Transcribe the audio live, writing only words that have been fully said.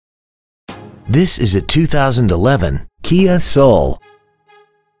This is a 2011 Kia Soul.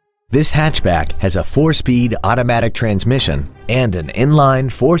 This hatchback has a 4-speed automatic transmission and an inline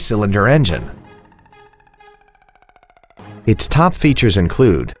 4-cylinder engine. Its top features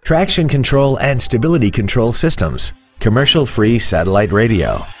include traction control and stability control systems, commercial-free satellite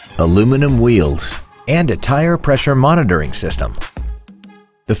radio, aluminum wheels, and a tire pressure monitoring system.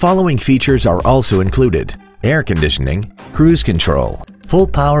 The following features are also included: air conditioning, cruise control, full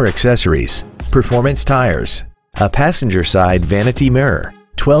power accessories, performance tires, a passenger side vanity mirror,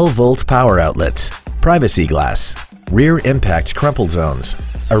 12-volt power outlets, privacy glass, rear impact crumple zones,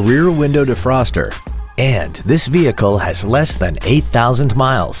 a rear window defroster, and this vehicle has less than 8,000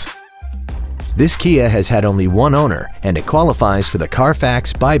 miles. This Kia has had only one owner and it qualifies for the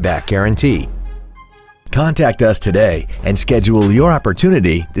Carfax buyback guarantee. Contact us today and schedule your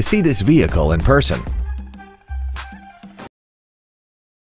opportunity to see this vehicle in person.